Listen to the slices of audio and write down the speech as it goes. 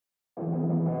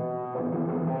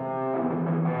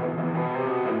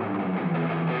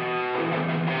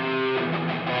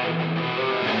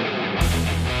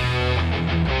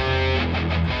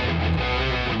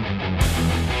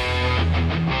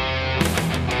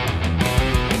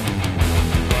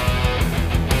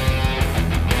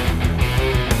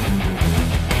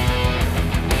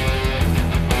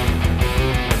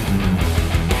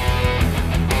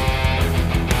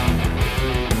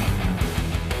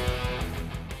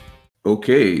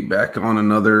Okay, back on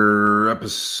another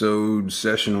episode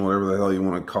session, whatever the hell you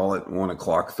want to call it. 1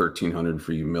 o'clock, 1300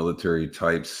 for you military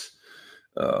types.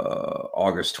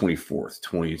 August 24th,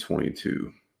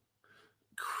 2022.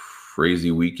 Crazy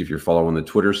week if you're following the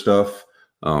Twitter stuff.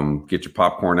 Get your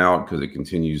popcorn out because it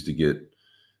continues to get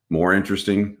more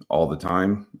interesting all the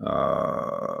time.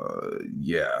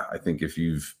 Yeah, I think if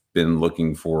you've been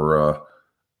looking for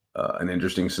an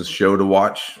interesting show to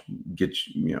watch, get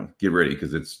ready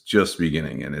because it's just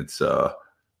beginning and it's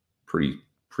pretty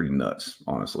nuts,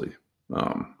 honestly.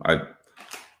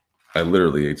 I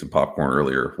literally ate some popcorn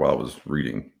earlier while I was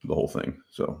reading the whole thing,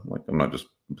 so like I'm not just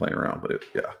playing around, but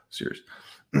serious.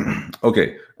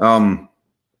 Okay,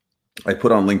 I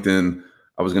put on LinkedIn.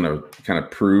 I was going to kind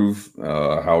of prove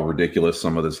how ridiculous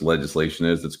some of this legislation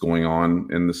is that's going on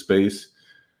in the space.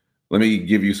 Let me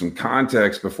give you some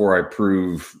context before I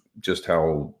prove just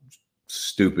how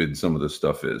stupid some of this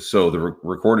stuff is. So the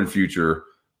Recorded Future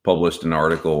published an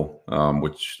article,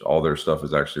 which all their stuff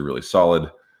is actually really solid.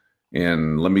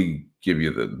 And let me give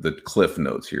you the cliff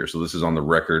notes here. So this is on the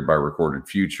record by Recorded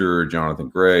Future, Jonathan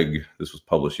Gregg. This was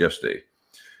published yesterday.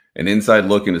 An inside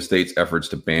look into states' efforts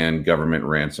to ban government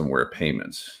ransomware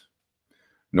payments.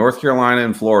 North Carolina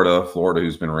and Florida,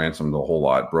 who's been ransomed a whole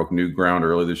lot, broke new ground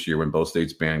early this year when both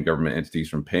states banned government entities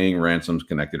from paying ransoms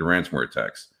connected to ransomware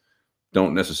attacks.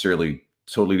 Don't necessarily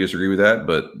totally disagree with that,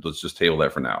 but let's just table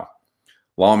that for now.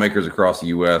 Lawmakers across the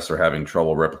U.S. are having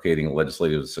trouble replicating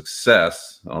legislative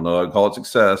success. I don't know, I'd call it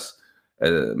success.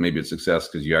 Maybe it's success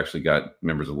because you actually got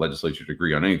members of the legislature to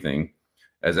agree on anything,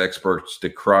 as experts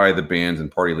decry the bans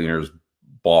and party leaders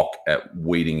balk at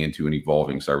wading into an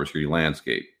evolving cybersecurity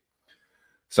landscape.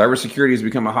 Cybersecurity has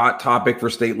become a hot topic for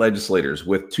state legislators,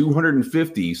 with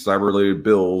 250 cyber-related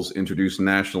bills introduced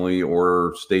nationally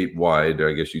or statewide,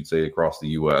 I guess you'd say across the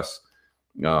U.S.,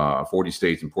 40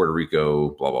 states and Puerto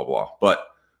Rico, blah, blah, blah. But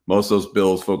most of those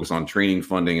bills focus on training,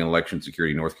 funding, and election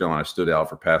security. North Carolina stood out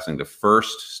for passing the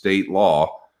first state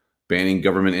law banning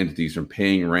government entities from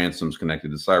paying ransoms connected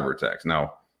to cyber attacks.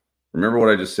 Now, remember what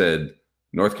I just said.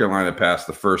 North Carolina passed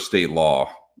the first state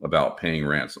law about paying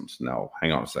ransoms. Now,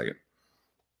 hang on a second.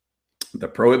 The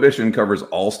prohibition covers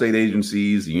all state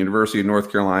agencies, the University of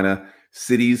North Carolina,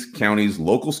 cities, counties,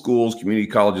 local schools, community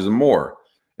colleges, and more.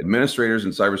 Administrators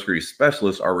and cybersecurity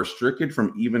specialists are restricted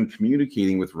from even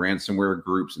communicating with ransomware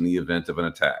groups in the event of an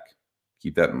attack.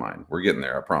 Keep that in mind. We're getting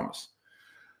there, I promise.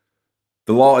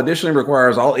 The law additionally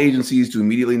requires all agencies to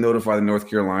immediately notify the North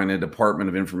Carolina Department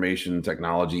of Information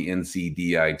Technology,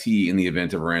 NCDIT, in the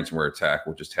event of a ransomware attack,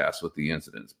 which is tasked with the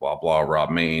incidents. Blah, blah, Rob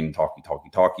Main,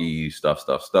 talkie,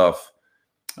 stuff.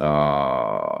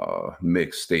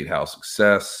 Mixed state house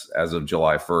success. As of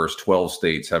July 1st, 12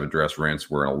 states have addressed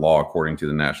ransomware in a law, according to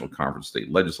the National Conference of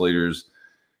State Legislators.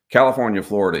 California,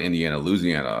 Florida, Indiana,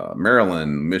 Louisiana,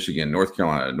 Maryland, Michigan, North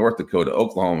Carolina, North Dakota,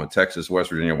 Oklahoma, Texas, West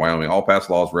Virginia, Wyoming all passed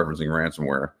laws referencing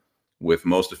ransomware, with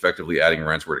most effectively adding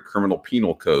ransomware to criminal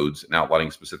penal codes and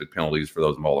outlining specific penalties for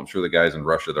those involved. I'm sure the guys in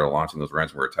Russia that are launching those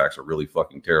ransomware attacks are really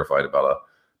fucking terrified about a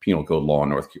penal code law in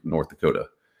North Dakota.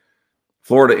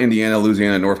 Florida, Indiana,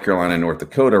 Louisiana, North Carolina, and North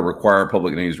Dakota require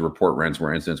public entities to report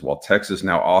ransomware incidents, while Texas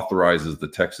now authorizes the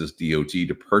Texas DOT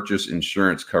to purchase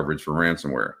insurance coverage for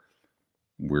ransomware.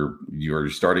 You're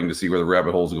starting to see where the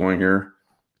rabbit hole is going here.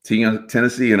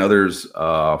 Tennessee and others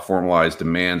formalized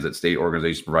demands that state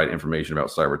organizations provide information about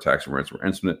cyber attacks and ransomware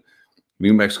incidents.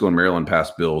 New Mexico and Maryland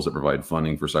passed bills that provide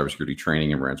funding for cybersecurity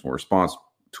training and ransomware response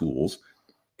tools.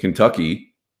 Kentucky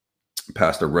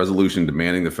passed a resolution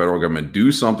demanding the federal government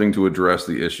do something to address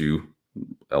the issue,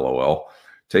 LOL,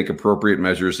 take appropriate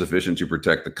measures sufficient to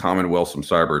protect the Commonwealth from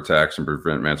cyber attacks and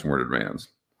prevent ransomware demands.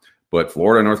 But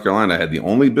Florida and North Carolina had the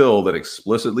only bill that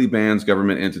explicitly bans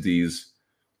government entities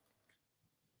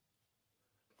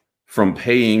from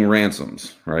paying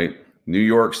ransoms, right? New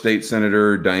York State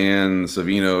Senator Dianne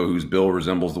Savino, whose bill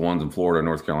resembles the ones in Florida and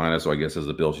North Carolina, so I guess is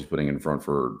the bill she's putting in front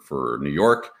for New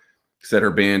York, said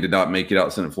her ban did not make it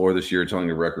out Senate floor this year, telling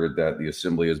the record that the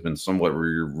assembly has been somewhat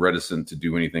reticent to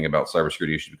do anything about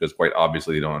cybersecurity issues because quite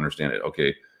obviously they don't understand it.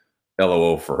 Okay,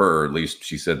 LOL for her. At least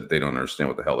she said that they don't understand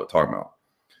what the hell they're talking about.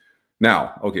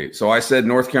 Now, okay, so I said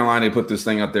North Carolina put this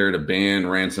thing out there to ban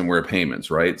ransomware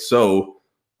payments, right? So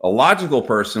a logical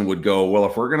person would go, well,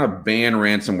 if we're going to ban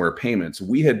ransomware payments,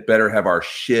 we had better have our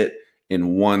shit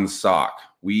in one sock.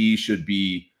 We should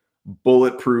be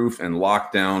bulletproof and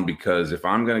locked down, because if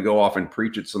I'm going to go off and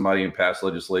preach at somebody and pass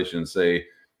legislation and say,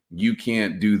 you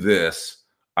can't do this,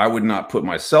 I would not put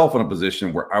myself in a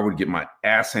position where I would get my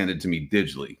ass handed to me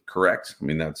digitally, correct? I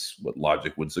mean, that's what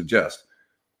logic would suggest.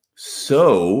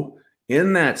 So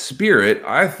in that spirit,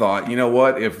 I thought, you know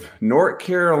what? If North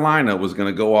Carolina was going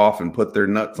to go off and put their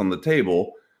nuts on the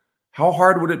table, how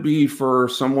hard would it be for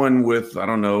someone with, I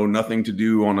don't know, nothing to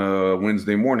do on a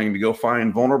Wednesday morning to go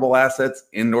find vulnerable assets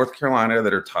in North Carolina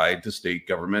that are tied to state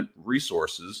government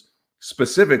resources,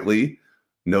 specifically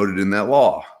noted in that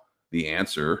law? The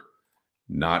answer,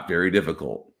 not very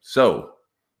difficult. So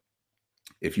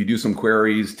if you do some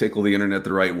queries, tickle the internet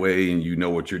the right way, and you know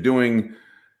what you're doing,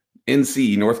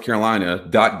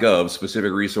 NC-NorthCarolina.gov,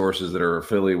 specific resources that are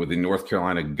affiliated with the North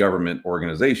Carolina government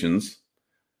organizations,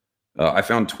 I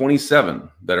found 27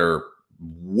 that are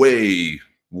way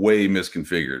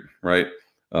misconfigured, right?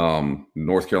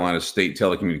 North Carolina State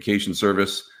Telecommunication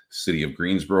Service, City of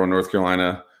Greensboro, North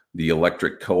Carolina, the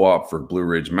Electric Co-op for Blue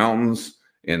Ridge Mountains,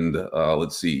 and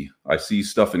let's see, I see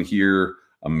stuff in here,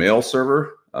 a mail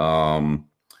server.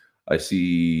 I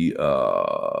see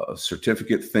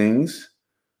certificate things.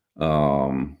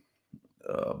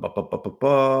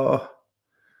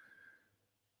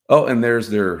 Oh, and there's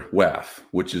their WAF,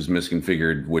 which is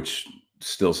misconfigured, which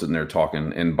still sitting there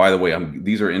talking. And by the way,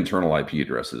 these are internal IP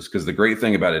addresses, because the great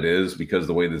thing about it is, because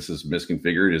the way this is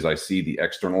misconfigured is I see the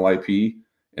external IP,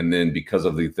 and then because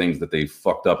of the things that they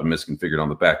fucked up and misconfigured on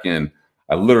the back end,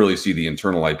 I literally see the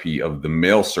internal IP of the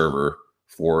mail server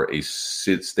for a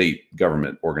state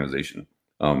government organization.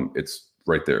 It's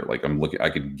right there. Like I'm looking, I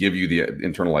could give you the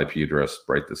internal IP address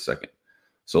right this second.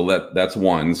 So that's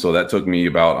one. So that took me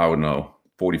about, I would know,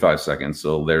 45 seconds.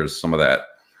 So there's some of that.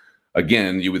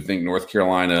 Again, you would think North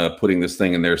Carolina putting this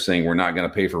thing in there saying we're not going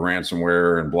to pay for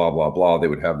ransomware and blah, blah, blah. They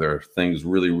would have their things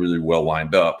really well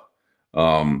lined up.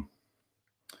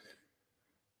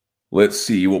 Let's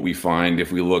see what we find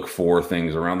if we look for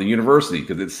things around the university,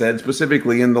 because it said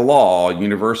specifically in the law,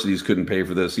 universities couldn't pay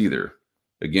for this either.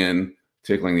 Again,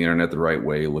 tickling the internet the right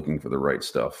way, looking for the right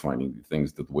stuff, finding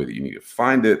things the way that you need to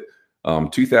find it.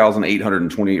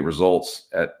 2,828 results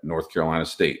at North Carolina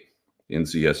State,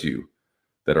 NCSU,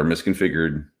 that are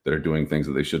misconfigured, that are doing things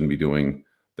that they shouldn't be doing,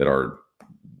 that are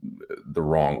the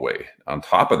wrong way. On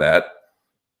top of that,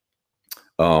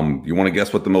 you want to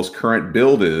guess what the most current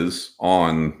build is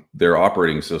on their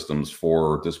operating systems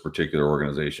for this particular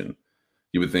organization?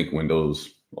 You would think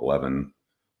Windows 11,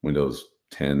 Windows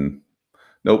 10.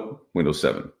 Nope, Windows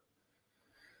 7.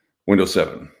 Windows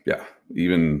 7, yeah.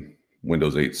 Even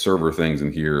Windows 8 server things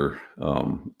in here.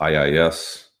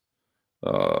 IIS,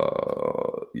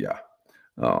 yeah.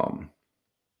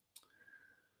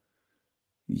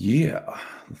 Yeah,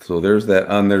 so there's that,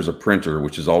 and there's a printer,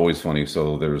 which is always funny.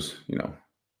 So there's,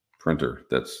 printer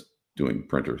that's doing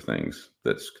printer things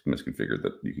that's misconfigured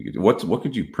that you could do. What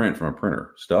could you print from a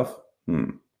printer? Stuff? All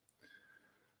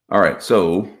right,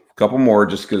 so a couple more,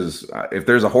 just because if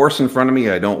there's a horse in front of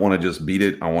me, I don't want to just beat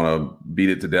it. I want to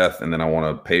beat it to death, and then I want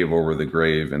to pave over the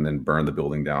grave and then burn the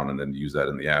building down and then use that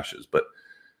in the ashes. But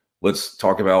let's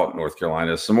talk about North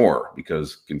Carolina some more,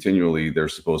 because continually they're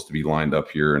supposed to be lined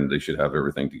up here and they should have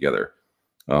everything together.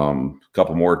 A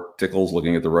couple more tickles,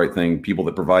 looking at the right thing. People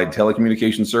that provide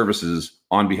telecommunication services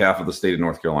on behalf of the state of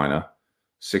North Carolina,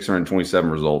 627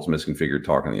 results, misconfigured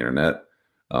talk on the internet.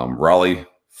 Raleigh,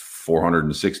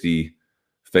 460,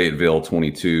 Fayetteville,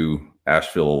 22,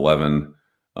 Asheville, 11.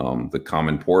 The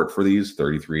common port for these,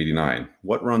 3389.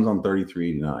 What runs on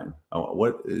 3389?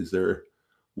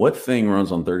 What thing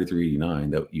runs on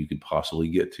 3389 that you could possibly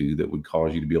get to that would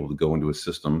cause you to be able to go into a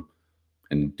system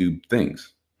and do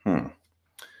things?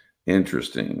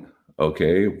 Interesting.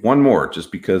 Okay, one more,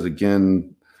 just because,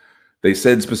 again, they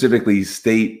said specifically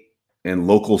state and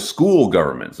local school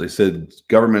governments. They said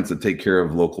governments that take care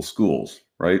of local schools,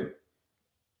 right?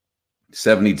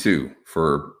 72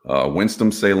 for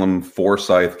Winston-Salem,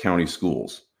 Forsyth County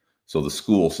Schools. So the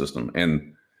school system.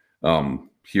 And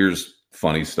here's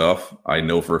funny stuff. I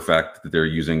know for a fact that they're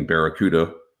using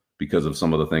Barracuda because of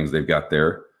some of the things they've got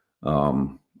there.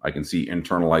 I can see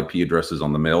internal IP addresses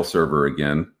on the mail server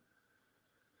again.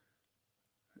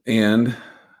 And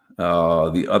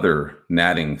the other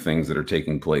natting things that are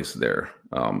taking place there.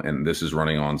 And this is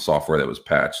running on software that was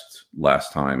patched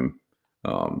last time.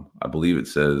 I believe it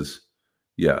says,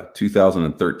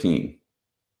 2013.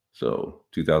 So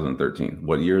 2013.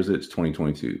 What year is it? It's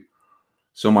 2022.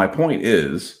 So my point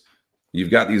is,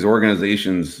 you've got these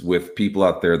organizations with people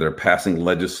out there that are passing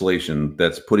legislation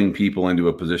that's putting people into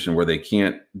a position where they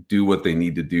can't do what they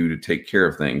need to do to take care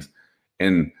of things.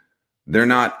 And they're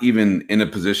not even in a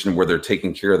position where they're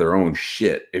taking care of their own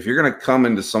shit. If you're going to come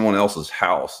into someone else's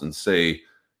house and say,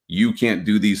 you can't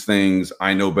do these things,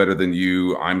 I know better than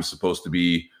you, I'm supposed to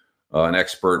be an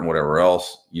expert and whatever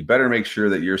else, you better make sure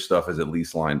that your stuff is at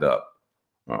least lined up.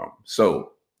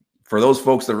 So for those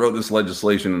folks that wrote this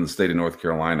legislation in the state of North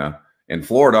Carolina In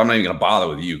Florida, I'm not even going to bother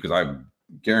with you because I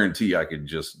guarantee I could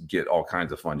just get all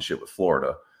kinds of fun shit with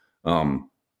Florida.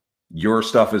 Your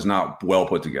stuff is not well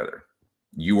put together.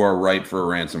 You are ripe for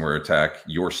a ransomware attack.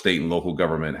 Your state and local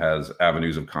government has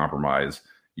avenues of compromise.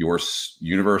 Your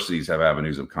universities have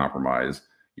avenues of compromise.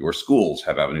 Your schools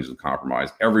have avenues of compromise,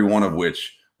 every one of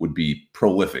which would be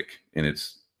prolific in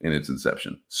its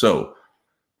inception. So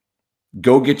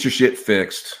go get your shit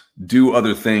fixed. Do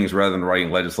other things rather than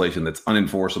writing legislation that's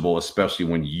unenforceable, especially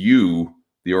when you,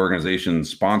 the organization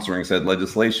sponsoring said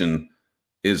legislation,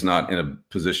 is not in a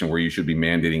position where you should be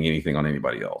mandating anything on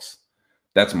anybody else.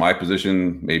 That's my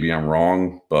position. Maybe I'm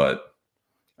wrong, but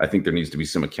I think there needs to be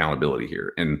some accountability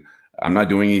here. And I'm not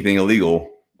doing anything illegal.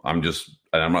 I'm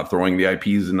not throwing the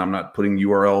IPs and I'm not putting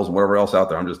URLs and whatever else out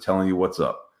there. I'm just telling you what's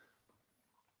up.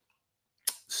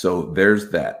 So there's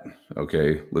that.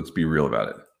 Okay, let's be real about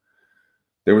it.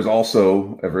 There was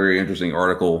also a very interesting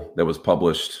article that was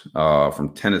published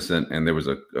from Tennyson, and there was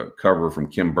a cover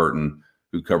from Kim Burton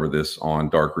who covered this on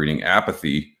Dark Reading.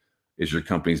 Apathy is your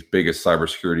company's biggest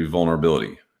cybersecurity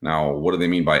vulnerability. Now, what do they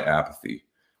mean by apathy?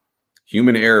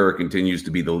 Human error continues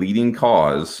to be the leading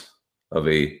cause of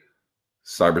a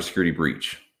cybersecurity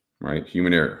breach, right?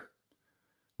 Human error.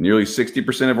 Nearly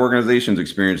 60% of organizations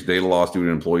experienced data loss due to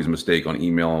an employee's mistake on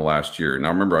email in the last year. Now,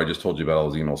 remember, I just told you about all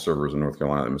those email servers in North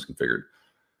Carolina that misconfigured.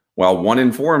 While 1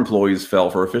 in 4 employees fell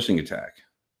for a phishing attack.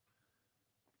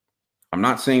 I'm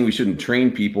not saying we shouldn't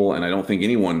train people, and I don't think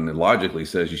anyone logically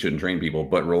says you shouldn't train people,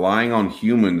 but relying on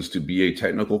humans to be a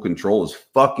technical control is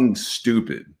fucking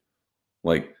stupid.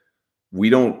 Like, we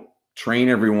don't train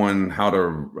everyone how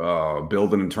to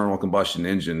build an internal combustion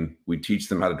engine. We teach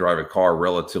them how to drive a car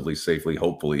relatively safely,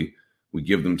 hopefully. We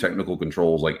give them technical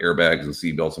controls like airbags and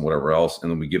seatbelts and whatever else,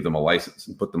 and then we give them a license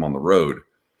and put them on the road.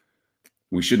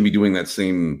 We shouldn't be doing that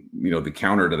same, the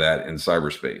counter to that in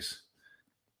cyberspace.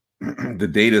 The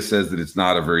data says that it's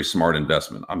not a very smart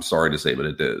investment. I'm sorry to say, but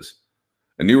it is.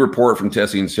 A new report from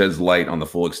Tessian sheds light on the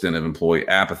full extent of employee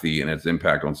apathy and its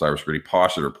impact on cybersecurity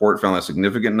posture. The report found that a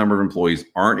significant number of employees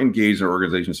aren't engaged in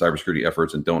organization cybersecurity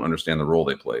efforts and don't understand the role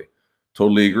they play.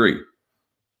 Totally agree.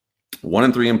 1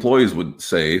 in 3 employees would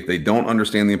say they don't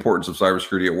understand the importance of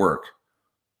cybersecurity at work.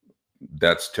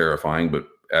 That's terrifying, but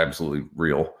absolutely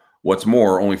real. What's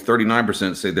more, only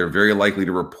 39% say they're very likely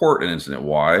to report an incident.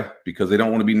 Why? Because they don't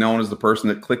want to be known as the person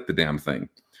that clicked the damn thing.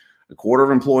 A quarter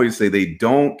of employees say they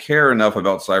don't care enough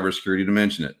about cybersecurity to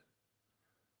mention it.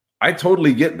 I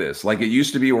totally get this. Like, it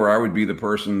used to be where I would be the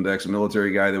person, the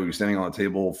ex-military guy that would be standing on the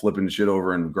table, flipping shit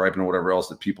over and griping or whatever else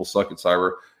that people suck at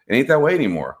cyber. It ain't that way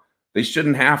anymore. They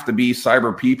shouldn't have to be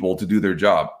cyber people to do their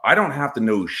job. I don't have to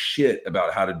know shit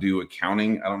about how to do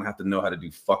accounting. I don't have to know how to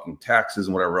do fucking taxes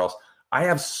and whatever else. I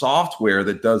have software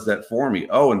that does that for me.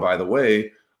 Oh, and by the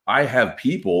way, I have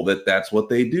people that's what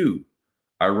they do.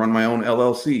 I run my own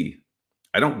LLC.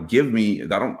 I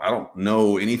don't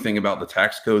know anything about the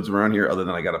tax codes around here other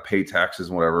than I got to pay taxes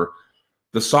and whatever.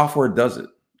 The software does it.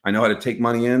 I know how to take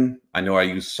money in. I know I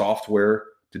use software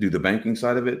to do the banking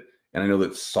side of it. And I know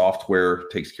that software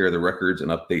takes care of the records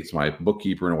and updates my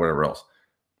bookkeeper and whatever else.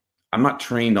 I'm not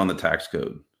trained on the tax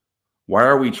code. Why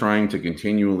are we trying to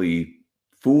continually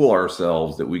fool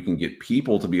ourselves that we can get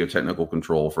people to be a technical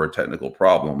control for a technical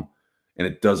problem, and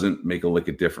it doesn't make a lick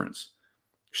of difference?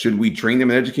 Should we train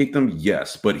them and educate them?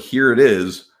 Yes. But here it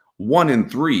is. 1 in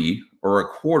 3, or a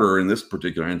quarter in this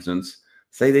particular instance,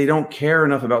 say they don't care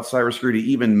enough about cybersecurity to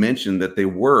even mention that they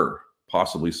were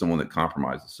possibly someone that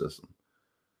compromised the system.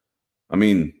 I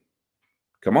mean,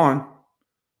 come on.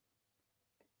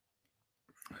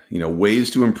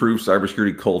 Ways to improve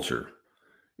cybersecurity culture.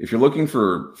 If you're looking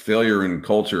for failure in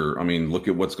culture, I mean, look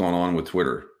at what's going on with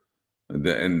Twitter.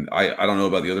 And I don't know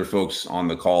about the other folks on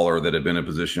the call or that have been in a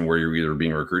position where you're either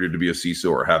being recruited to be a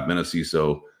CISO or have been a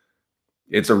CISO.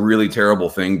 It's a really terrible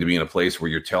thing to be in a place where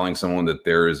you're telling someone that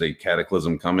there is a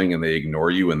cataclysm coming and they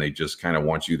ignore you and they just kind of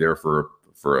want you there for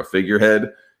a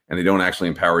figurehead, and they don't actually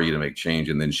empower you to make change,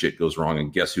 and then shit goes wrong,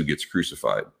 and guess who gets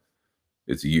crucified?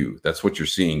 It's you. That's what you're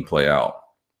seeing play out.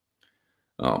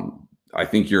 I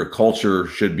think your culture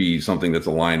should be something that's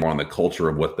aligned more on the culture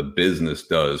of what the business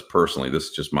does. Personally, this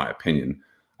is just my opinion.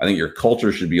 I think your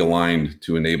culture should be aligned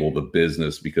to enable the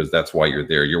business, because that's why you're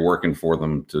there. You're working for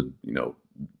them to,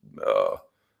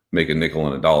 make a nickel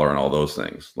and a dollar and all those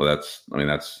things. Well,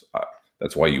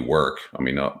 that's why you work. I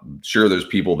mean, sure, there's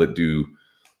people that do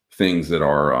things that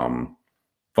are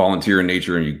volunteer in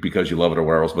nature and because you love it or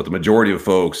whatever else, but the majority of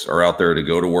folks are out there to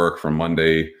go to work from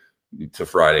Monday to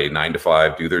Friday, 9 to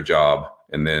 5, do their job,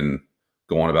 and then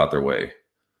go on about their way.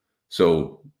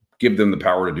 So give them the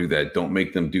power to do that. Don't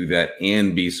make them do that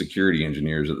and be security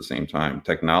engineers at the same time.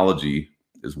 Technology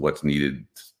is what's needed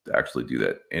to actually do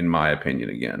that, in my opinion,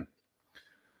 again.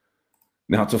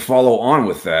 Now, to follow on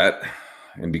with that,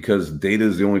 and because data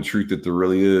is the only truth that there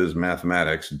really is,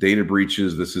 mathematics, data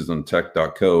breaches, this is on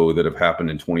tech.co, that have happened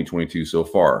in 2022 so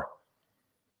far.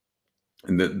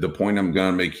 And the point I'm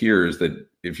going to make here is that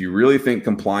if you really think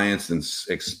compliance and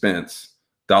expense,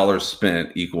 dollars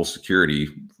spent equals security,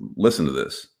 listen to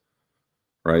this,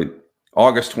 right?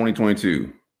 August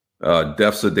 2022,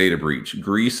 DEFSA data breach.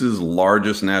 Greece's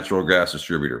largest natural gas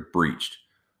distributor breached.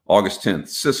 August 10th,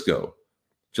 Cisco.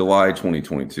 July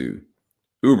 2022,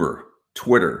 Uber,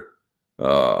 Twitter,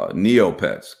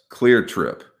 Neopets,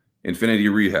 ClearTrip, Infinity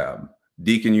Rehab,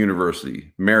 Deakin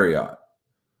University, Marriott,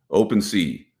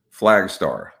 OpenSea,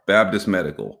 Flagstar, Baptist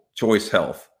Medical, Choice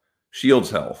Health, Shields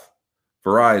Health,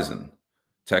 Verizon,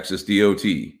 Texas DOT,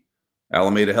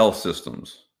 Alameda Health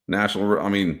Systems,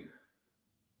 SuperVPN,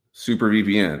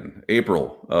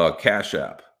 April, Cash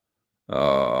App,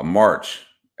 March,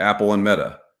 Apple and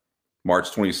Meta,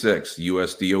 March 26th,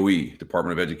 US DOE,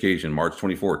 Department of Education, March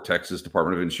 24th, Texas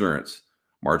Department of Insurance,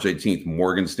 March 18th,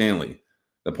 Morgan Stanley.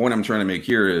 The point I'm trying to make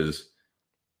here is,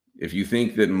 if you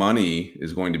think that money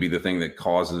is going to be the thing that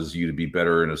causes you to be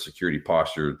better in a security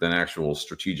posture than actual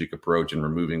strategic approach and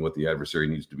removing what the adversary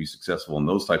needs to be successful in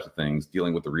those types of things,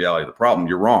 dealing with the reality of the problem,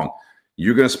 you're wrong.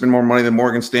 You're going to spend more money than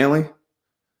Morgan Stanley?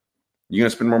 You're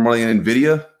going to spend more money than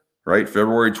NVIDIA, right?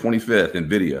 February 25th,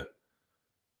 NVIDIA.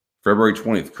 February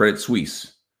 20th, Credit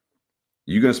Suisse.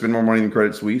 You're going to spend more money than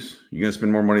Credit Suisse? You're going to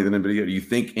spend more money than NVIDIA? Do you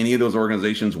think any of those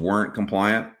organizations weren't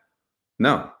compliant?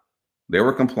 No. They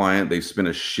were compliant. They spent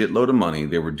a shitload of money.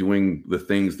 They were doing the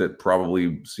things that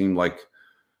probably seemed like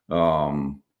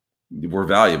were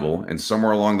valuable. And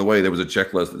somewhere along the way, there was a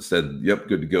checklist that said, yep,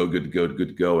 good to go, good to go, good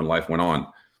to go. And life went on.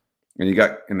 And they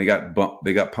got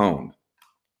pwned.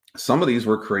 Some of these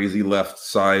were crazy left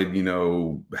side,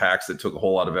 hacks that took a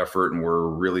whole lot of effort and were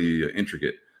really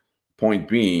intricate. Point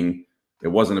being, it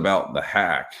wasn't about the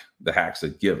hack. The hack's a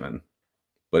given,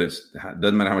 but it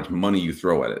doesn't matter how much money you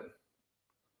throw at it.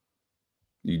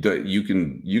 You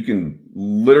can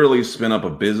literally spin up a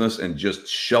business and just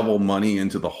shovel money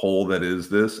into the hole that is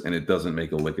this, and it doesn't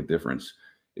make a lick of difference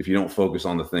if you don't focus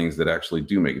on the things that actually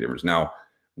do make a difference. Now,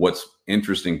 what's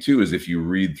interesting too is if you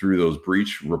read through those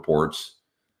breach reports,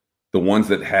 the ones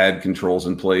that had controls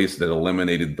in place that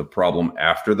eliminated the problem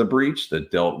after the breach,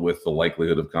 that dealt with the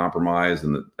likelihood of compromise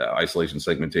and the isolation,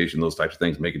 segmentation, those types of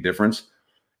things make a difference.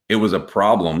 It was a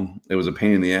problem. It was a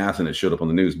pain in the ass, and it showed up on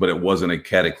the news, but it wasn't a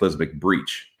cataclysmic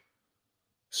breach.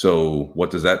 So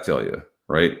what does that tell you,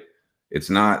 right? It's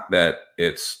not that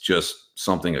it's just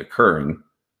something occurring.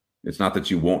 It's not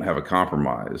that you won't have a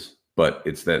compromise, but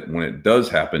it's that when it does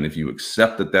happen, if you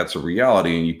accept that that's a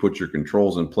reality and you put your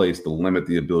controls in place to limit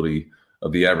the ability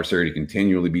of the adversary to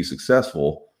continually be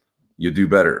successful, you do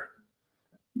better.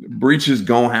 Breach is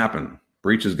going to happen.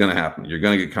 Breach is going to happen. You're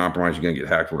going to get compromised. You're going to get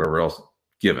hacked, whatever else,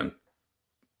 given.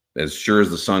 As sure as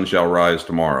the sun shall rise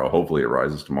tomorrow, hopefully it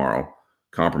rises tomorrow,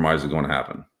 compromise is going to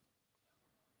happen.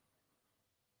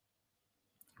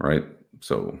 Right?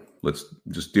 So let's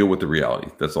just deal with the reality.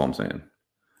 That's all I'm saying.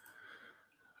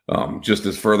 Just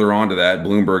as further on to that,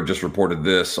 Bloomberg just reported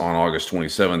this on August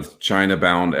 27th.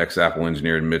 China-bound ex-Apple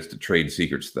engineer admits to trade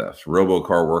secrets theft.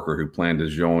 Robocar worker who planned to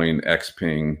join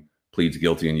Xpeng pleads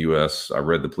guilty in U.S. I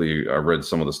read the plea. I read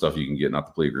some of the stuff you can get, not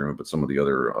the plea agreement, but some of the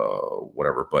other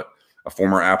whatever. But a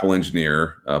former Apple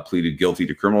engineer pleaded guilty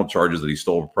to criminal charges that he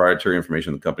stole proprietary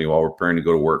information of the company while preparing to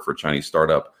go to work for a Chinese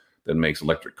startup that makes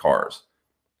electric cars.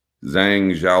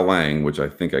 Zhang Zhaolang, which I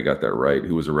think I got that right,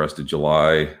 who was arrested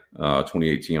July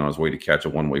 2018 on his way to catch a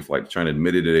one-way flight to China,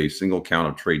 admitted to a single count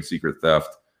of trade secret theft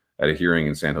at a hearing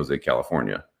in San Jose,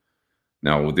 California.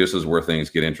 Now, this is where things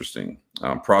get interesting.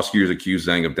 Prosecutors accused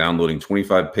Zhang of downloading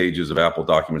 25 pages of Apple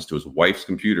documents to his wife's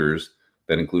computers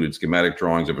that included schematic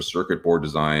drawings of a circuit board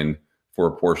design for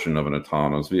a portion of an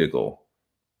autonomous vehicle.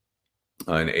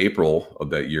 In April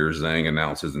of that year, Zhang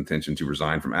announced his intention to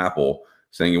resign from Apple,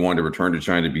 saying he wanted to return to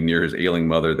China to be near his ailing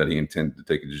mother, that he intended to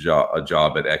take a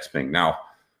job at Xpeng. Now,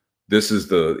 this is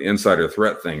the insider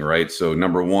threat thing, right? So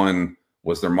number one,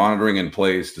 was there monitoring in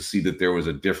place to see that there was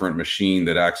a different machine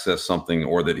that accessed something,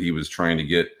 or that he was trying to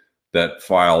get that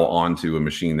file onto a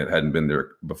machine that hadn't been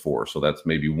there before? So that's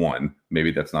maybe one.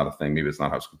 Maybe that's not a thing. Maybe it's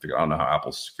not how it's configured. I don't know how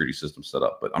Apple's security system's set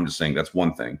up, but I'm just saying that's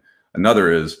one thing.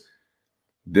 Another is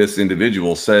this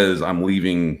individual says, I'm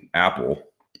leaving Apple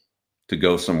to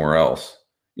go somewhere else.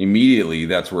 Immediately,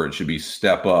 that's where it should be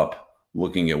step up,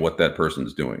 looking at what that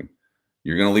person's doing.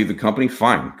 You're going to leave the company?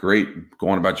 Fine, great. Go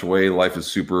on about your way. Life is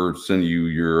super. Send you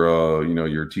your,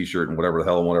 your T-shirt and whatever the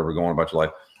hell and whatever. Go on about your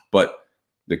life. But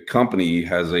the company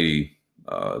has a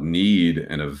need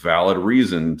and a valid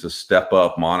reason to step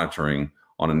up monitoring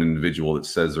on an individual that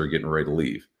says they're getting ready to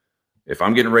leave. If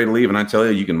I'm getting ready to leave and I tell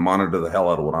you, you can monitor the hell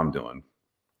out of what I'm doing.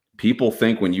 People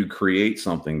think when you create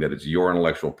something that it's your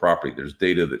intellectual property. There's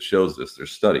data that shows this.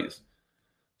 There's studies.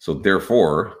 So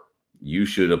therefore, you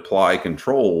should apply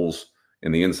controls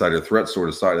in the insider threat sort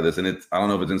of side of this. And I don't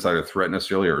know if it's insider threat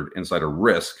necessarily or insider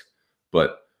risk,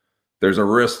 but there's a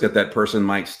risk that that person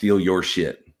might steal your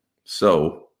shit.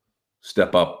 So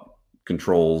step up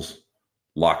controls,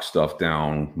 lock stuff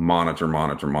down, monitor,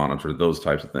 those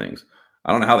types of things.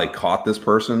 I don't know how they caught this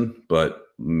person, but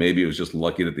maybe it was just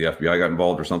lucky that the FBI got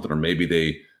involved or something, or maybe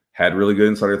they had really good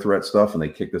insider threat stuff and they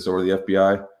kicked this over to the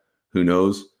FBI. Who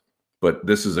knows? But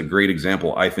this is a great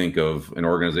example, I think, of an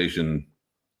organization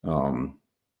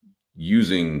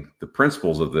using the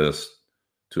principles of this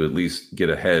to at least get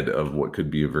ahead of what could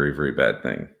be a very, very bad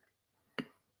thing.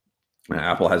 Now,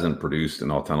 Apple hasn't produced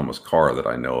an autonomous car that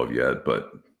I know of yet,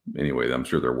 but anyway, I'm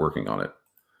sure they're working on it.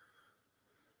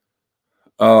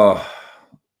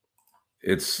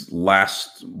 It's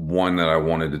last one that I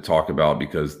wanted to talk about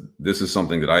because this is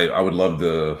something that I would love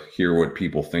to hear what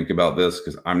people think about this,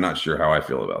 because I'm not sure how I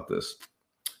feel about this.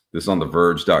 This is on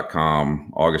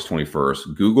TheVerge.com, August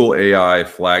 21st. Google AI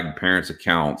flagged parents'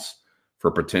 accounts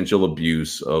for potential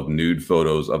abuse of nude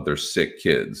photos of their sick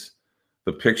kids.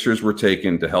 The pictures were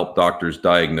taken to help doctors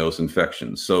diagnose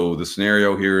infections. So the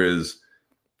scenario here is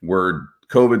where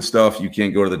COVID stuff, you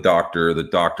can't go to the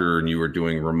doctor and you are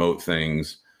doing remote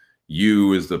things.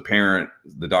 You as the parent,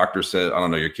 the doctor said, I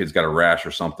don't know, your kid's got a rash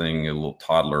or something, a little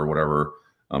toddler or whatever.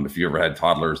 If you ever had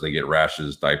toddlers, they get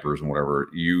rashes, diapers and whatever.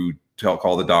 You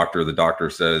call the doctor. The doctor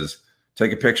says,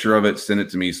 take a picture of it, send it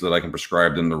to me so that I can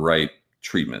prescribe them the right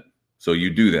treatment. So you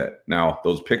do that. Now,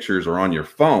 those pictures are on your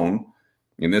phone.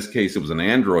 In this case, it was an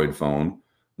Android phone.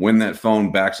 When that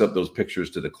phone backs up those pictures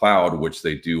to the cloud, which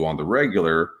they do on the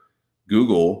regular,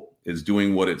 Google is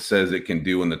doing what it says it can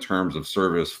do in the terms of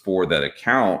service for that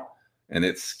account. And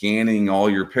it's scanning all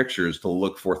your pictures to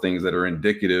look for things that are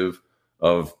indicative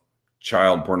of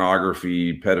child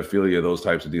pornography, pedophilia, those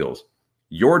types of deals.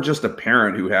 You're just a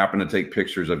parent who happened to take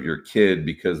pictures of your kid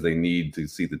because they need to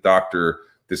see the doctor.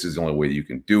 This is the only way you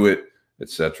can do it, et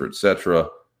cetera, et cetera.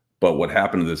 But what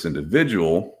happened to this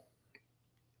individual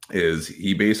is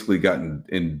he basically got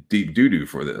in deep doo-doo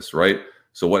for this, right?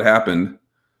 So what happened?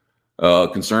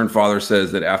 Concerned father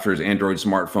says that after his Android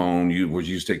smartphone was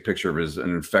used to take a picture of an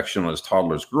infection on his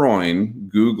toddler's groin,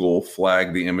 Google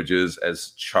flagged the images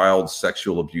as child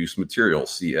sexual abuse material,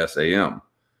 CSAM.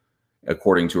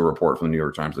 According to a report from the New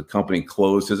York Times, the company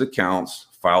closed his accounts,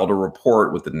 filed a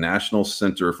report with the National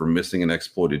Center for Missing and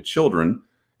Exploited Children,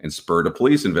 and spurred a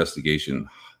police investigation.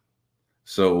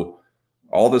 So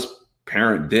all this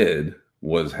parent did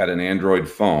was had an Android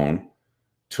phone,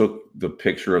 took the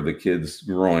picture of the kid's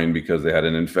groin because they had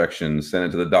an infection, sent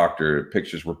it to the doctor.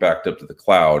 Pictures were backed up to the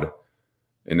cloud.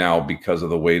 And now because of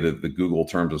the way that the Google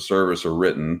terms of service are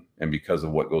written and because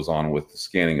of what goes on with the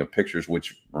scanning of pictures,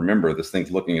 which remember, this thing's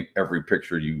looking at every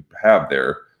picture you have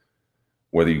there,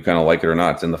 whether you kind of like it or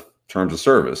not, it's in the terms of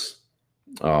service.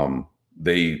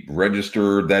 They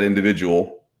register that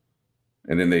individual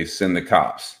and then they send the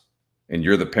cops. And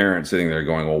you're the parent sitting there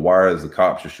going, well, why does the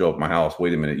cops just show up at my house?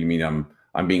 Wait a minute. You mean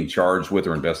I'm being charged with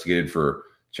or investigated for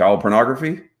child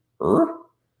pornography?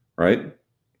 Right?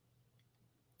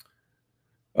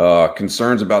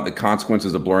 Concerns about the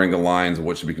consequences of blurring the lines of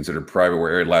what should be considered private were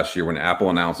aired last year when Apple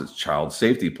announced its child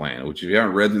safety plan, which if you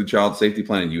haven't read the child safety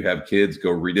plan and you have kids,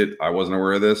 go read it. I wasn't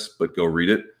aware of this, but go read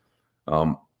it.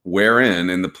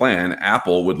 Wherein in the plan,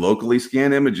 Apple would locally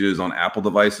scan images on Apple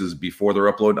devices before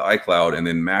they're uploaded to iCloud and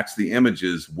then match the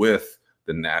images with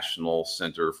the National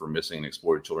Center for Missing and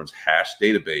Exploited Children's hash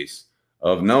database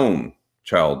of known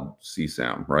child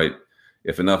CSAM, right?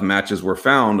 If enough matches were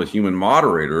found, a human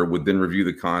moderator would then review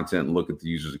the content and look at the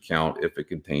user's account if it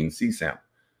contains CSAM.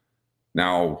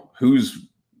 Now, who's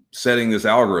setting this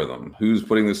algorithm? Who's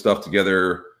putting this stuff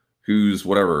together? Who's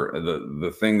whatever?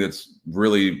 The thing that's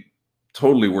really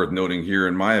totally worth noting here,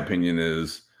 in my opinion,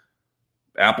 is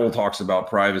Apple talks about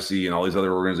privacy and all these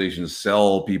other organizations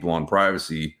sell people on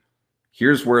privacy.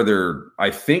 Here's where they're, I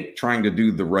think, trying to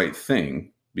do the right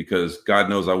thing, because God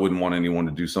knows I wouldn't want anyone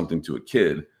to do something to a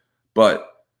kid. But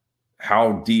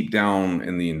how deep down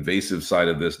in the invasive side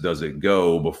of this does it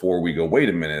go before we go, wait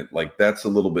a minute, like that's a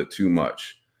little bit too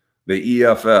much. The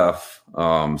EFF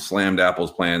slammed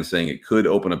Apple's plan, saying it could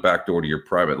open a backdoor to your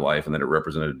private life and that it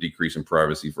represented a decrease in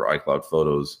privacy for iCloud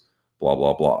photos, blah,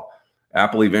 blah, blah.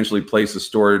 Apple eventually placed the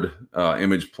stored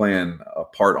image plan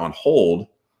part on hold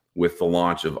with the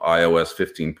launch of iOS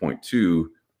 15.2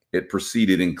 it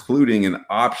proceeded, including an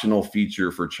optional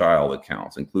feature for child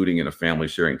accounts, including in a family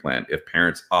sharing plan. If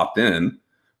parents opt in,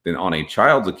 then on a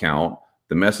child's account,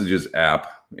 the Messages app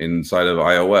inside of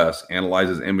iOS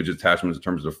analyzes image attachments in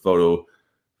terms of photo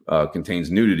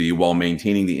contains nudity while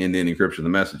maintaining the end-to-end encryption of the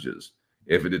messages.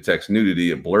 If it detects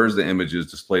nudity, it blurs the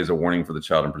images, displays a warning for the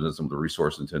child, and presents them with a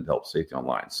resource intended to help safety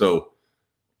online. So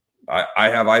I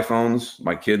have iPhones.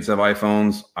 My kids have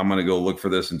iPhones. I'm going to go look for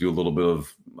this and do a little bit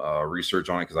of research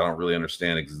on it because I don't really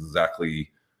understand exactly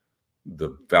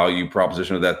the value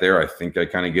proposition of that there. I think I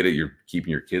kind of get it. You're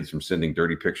keeping your kids from sending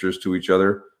dirty pictures to each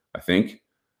other, I think.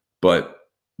 But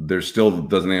there still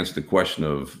doesn't answer the question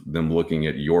of them looking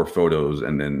at your photos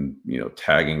and then,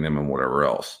 tagging them and whatever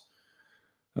else.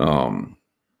 Blah,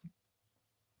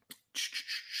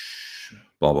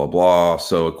 blah, blah.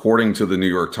 So according to the New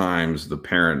York Times, the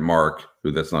parent, Mark,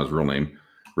 who that's not his real name,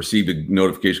 received a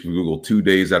notification from Google 2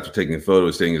 days after taking the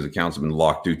photo saying his accounts have been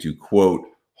locked due to, quote,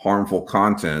 harmful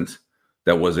content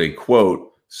that was a,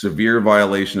 quote, severe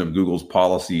violation of Google's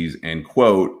policies and,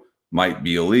 quote, might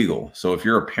be illegal. So if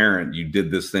you're a parent, you did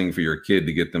this thing for your kid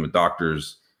to get them a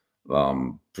doctor's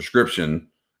prescription,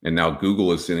 and now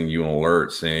Google is sending you an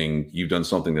alert saying you've done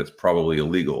something that's probably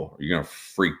illegal. You're going to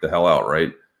freak the hell out,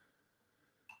 right?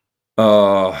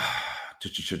 Google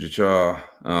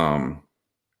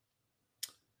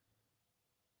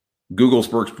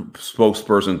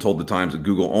spokesperson told the Times that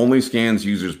Google only scans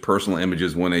users' personal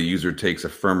images when a user takes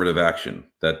affirmative action.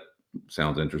 That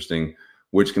sounds interesting,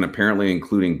 which can apparently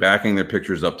including backing their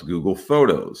pictures up to Google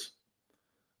Photos.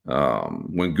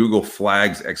 When Google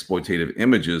flags exploitative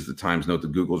images, the Times note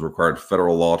that Google has required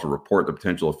federal law to report the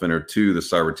potential offender to the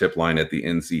cyber tip line at the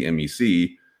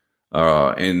NCMEC.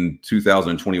 In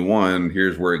 2021,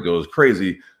 here's where it goes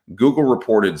crazy. Google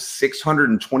reported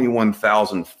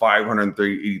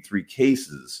 621,583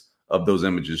 cases of those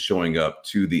images showing up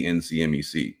to the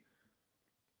NCMEC,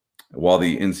 while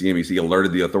the NCMEC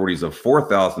alerted the authorities of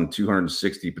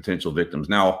 4,260 potential victims.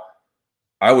 Now,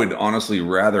 I would honestly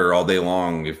rather all day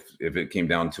long, if it came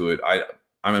down to it,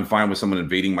 I'm fine with someone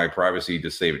invading my privacy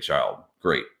to save a child.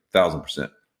 Great,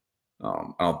 1,000%.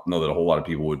 I don't know that a whole lot of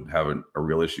people would have a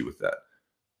real issue with that.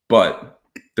 But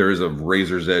there is a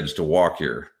razor's edge to walk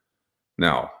here.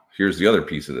 Now, here's the other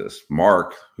piece of this.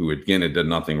 Mark, who again had done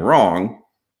nothing wrong,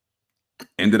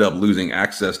 ended up losing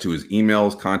access to his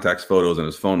emails, contacts, photos, and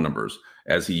his phone numbers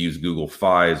as he used Google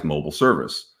Fi's mobile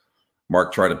service.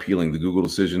 Mark tried appealing the Google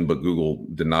decision, but Google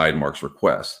denied Mark's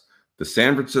request. The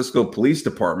San Francisco Police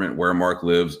Department, where Mark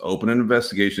lives, opened an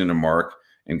investigation into Mark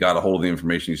and got a hold of the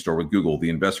information he stored with Google. The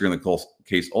investigator in the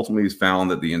case ultimately found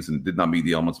that the incident did not meet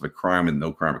the elements of a crime and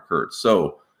no crime occurred.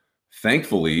 So,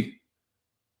 thankfully,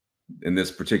 in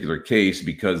this particular case,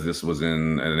 because this was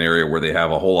in an area where they have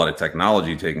a whole lot of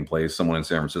technology taking place, someone in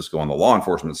San Francisco on the law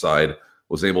enforcement side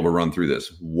was able to run through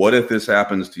this. What if this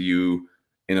happens to you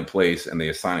in a place and they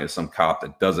assign it to some cop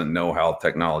that doesn't know how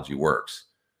technology works?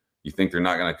 You think they're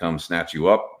not going to come snatch you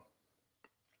up?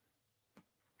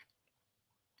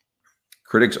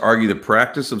 Critics argue the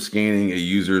practice of scanning a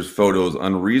user's photos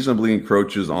unreasonably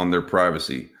encroaches on their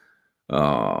privacy.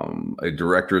 A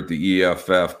director at the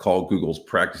EFF called Google's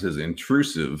practices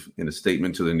intrusive in a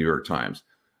statement to the New York Times.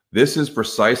 This is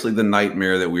precisely the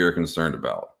nightmare that we are concerned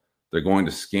about. They're going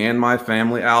to scan my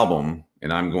family album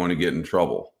and I'm going to get in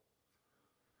trouble.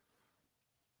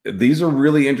 These are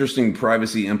really interesting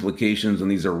privacy implications,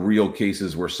 and these are real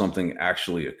cases where something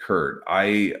actually occurred.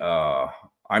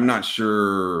 I'm not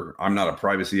sure. I'm not a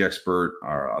privacy expert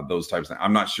or those types of things.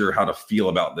 I'm not sure how to feel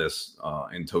about this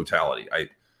in totality.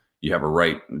 You have a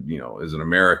right, as an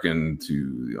American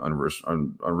to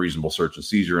unreasonable search and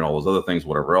seizure and all those other things,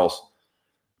 whatever else.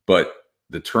 But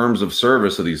the terms of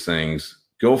service of these things,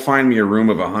 go find me a room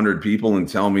of 100 people and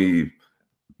tell me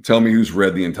who's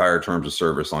read the entire terms of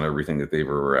service on everything that they've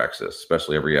ever accessed,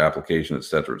 especially every application, et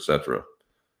cetera, et cetera.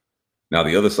 Now,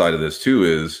 the other side of this too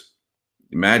is,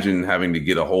 imagine having to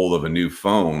get a hold of a new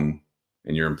phone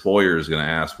and your employer is going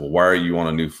to ask, well, why are you on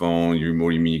a new phone? What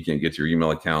do you mean you can't get to your email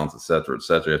accounts, et cetera,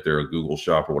 if they're a Google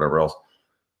shop or whatever else?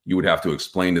 You would have to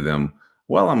explain to them,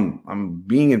 well, I'm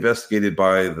being investigated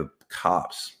by the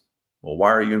cops. Well,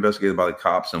 why are you investigated by the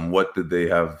cops, and what did they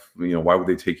have? Why would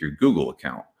they take your Google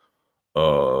account?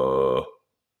 You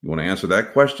want to answer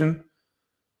that question?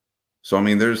 So, I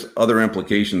mean, there's other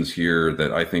implications here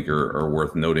that I think are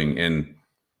worth noting. And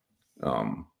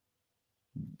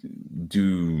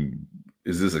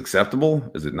is this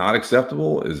acceptable? Is it not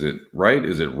acceptable? Is it right?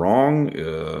 Is it wrong?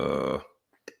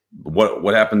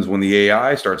 What happens when the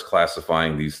AI starts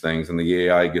classifying these things and the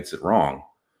AI gets it wrong?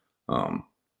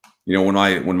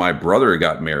 When my brother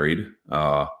got married,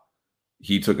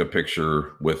 he took a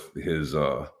picture with his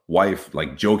wife,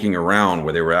 like joking around,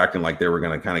 where they were acting like they were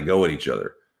going to kind of go at each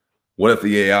other. What if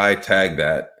the AI tagged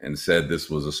that and said this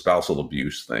was a spousal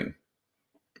abuse thing?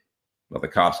 Well, the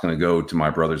cop's going to go to my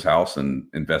brother's house and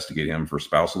investigate him for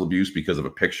spousal abuse because of a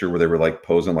picture where they were like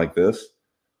posing like this.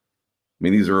 I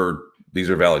mean, these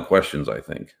are valid questions, I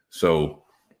think. So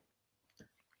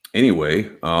anyway,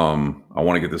 I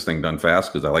want to get this thing done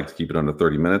fast because I like to keep it under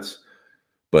 30 minutes.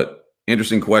 But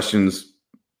interesting questions.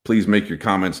 Please make your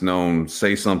comments known.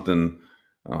 Say something.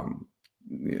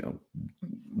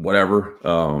 Whatever.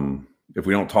 If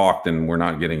we don't talk, then we're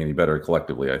not getting any better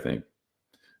collectively, I think.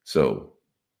 So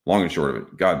long and short of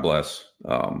it, God bless.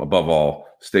 Above all,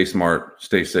 stay smart,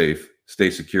 stay safe,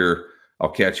 stay secure. I'll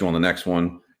catch you on the next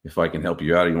one. If I can help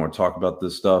you out or you want to talk about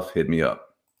this stuff, hit me up.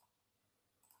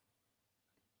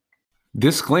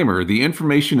 Disclaimer: the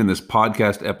information in this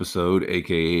podcast episode,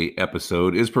 aka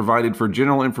episode, is provided for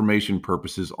general information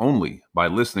purposes only. By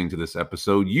listening to this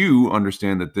episode, you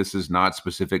understand that this is not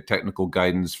specific technical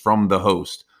guidance from the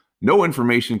host. No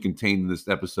information contained in this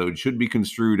episode should be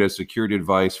construed as security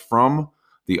advice from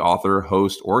the author,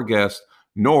 host, or guest,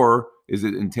 nor is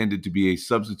it intended to be a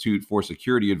substitute for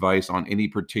security advice on any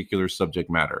particular subject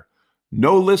matter.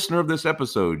 No listener of this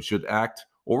episode should act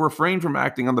or refrain from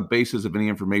acting on the basis of any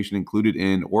information included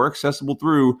in or accessible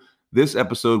through this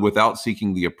episode without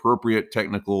seeking the appropriate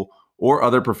technical or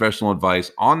other professional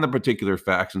advice on the particular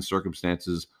facts and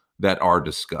circumstances that are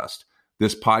discussed.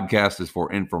 This podcast is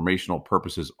for informational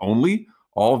purposes only.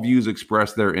 All views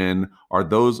expressed therein are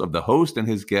those of the host and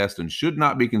his guest and should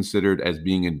not be considered as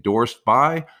being endorsed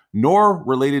by nor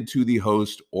related to the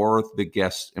host or the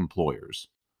guest's employers.